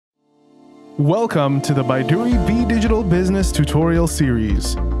Welcome to the Baiduri b.Digital business tutorial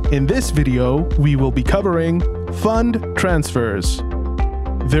series. In this video, we will be covering fund transfers.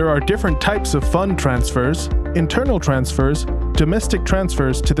 There are different types of fund transfers: internal transfers, domestic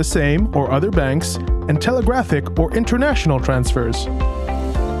transfers to the same or other banks, and telegraphic or international transfers.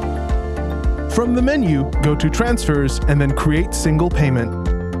 From the menu, go to Transfers and then Create Single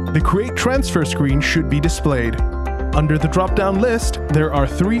Payment. The Create Transfer screen should be displayed. Under the drop-down list, there are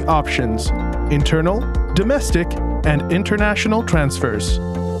three options: internal, domestic, and international transfers.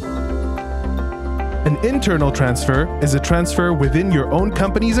 An internal transfer is a transfer within your own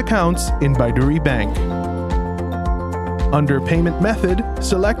company's accounts in Baiduri Bank. Under Payment Method,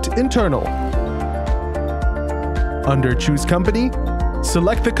 select Internal. Under Choose Company,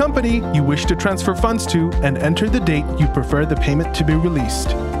 select the company you wish to transfer funds to and enter the date you prefer the payment to be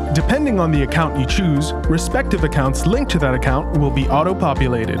released. Depending on the account you choose, respective accounts linked to that account will be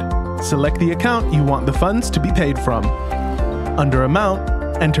auto-populated. Select the account you want the funds to be paid from. Under Amount,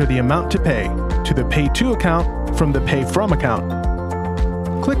 enter the amount to pay to the Pay To account from the Pay From account.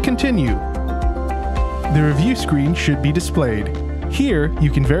 Click Continue. The review screen should be displayed. Here,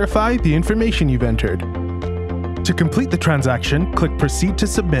 you can verify the information you've entered. To complete the transaction, click Proceed to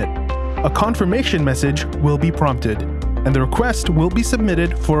Submit. A confirmation message will be prompted, and the request will be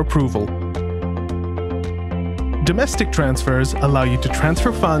submitted for approval. Domestic transfers allow you to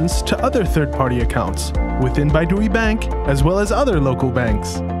transfer funds to other third-party accounts within Baiduri Bank as well as other local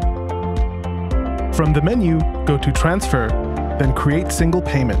banks. From the menu, go to Transfer, then Create Single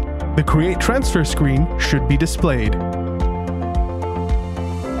Payment. The Create Transfer screen should be displayed.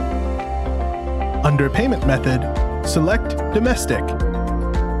 Under Payment Method, select Domestic.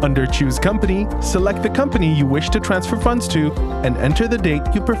 Under Choose Company, select the company you wish to transfer funds to and enter the date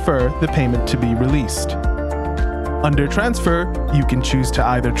you prefer the payment to be released. Under Transfer, you can choose to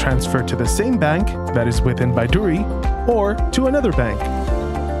either transfer to the same bank that is within Baiduri or to another bank.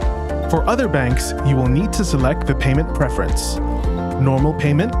 For other banks, you will need to select the payment preference: Normal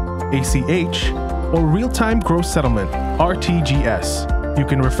Payment, ACH, or Real-Time Gross Settlement, RTGS. You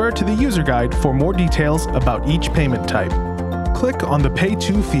can refer to the user guide for more details about each payment type. Click on the Pay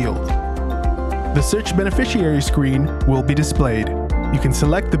To field. The Search Beneficiary screen will be displayed. You can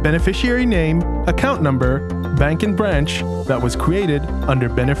select the beneficiary name, account number, bank and branch that was created under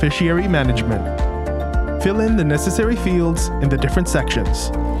Beneficiary Management. Fill in the necessary fields in the different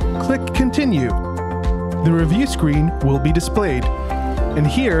sections. Click Continue. The review screen will be displayed, and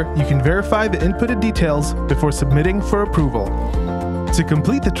here you can verify the inputted details before submitting for approval. To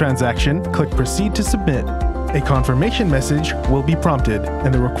complete the transaction, click Proceed to Submit. A confirmation message will be prompted,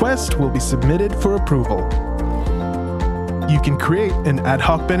 and the request will be submitted for approval. You can create an ad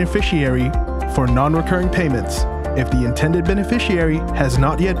hoc beneficiary for non-recurring payments if the intended beneficiary has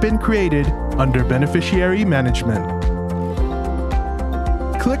not yet been created under Beneficiary Management.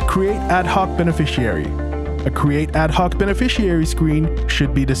 Click Create Ad Hoc Beneficiary. A Create Ad Hoc Beneficiary screen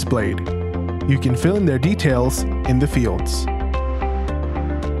should be displayed. You can fill in their details in the fields.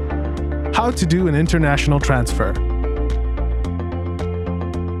 How to do an international transfer.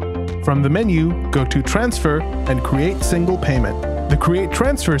 From the menu, go to Transfer and Create Single Payment. The Create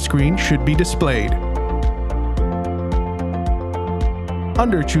Transfer screen should be displayed.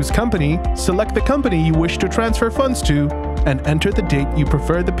 Under Choose Company, select the company you wish to transfer funds to and enter the date you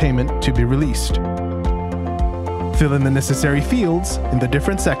prefer the payment to be released. Fill in the necessary fields in the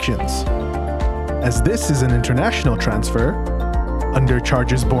different sections. As this is an international transfer, under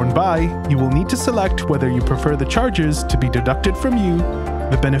Charges Borne By, you will need to select whether you prefer the charges to be deducted from you,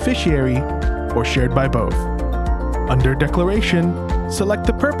 the beneficiary, or shared by both. Under Declaration, select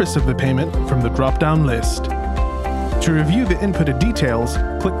the purpose of the payment from the drop-down list. To review the inputted details,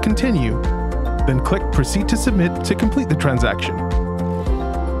 click Continue, then click Proceed to Submit to complete the transaction.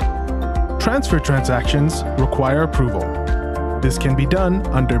 Transfer transactions require approval. This can be done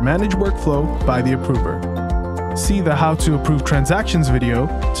under Manage Workflow by the approver. See the How to Approve Transactions video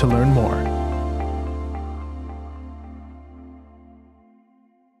to learn more.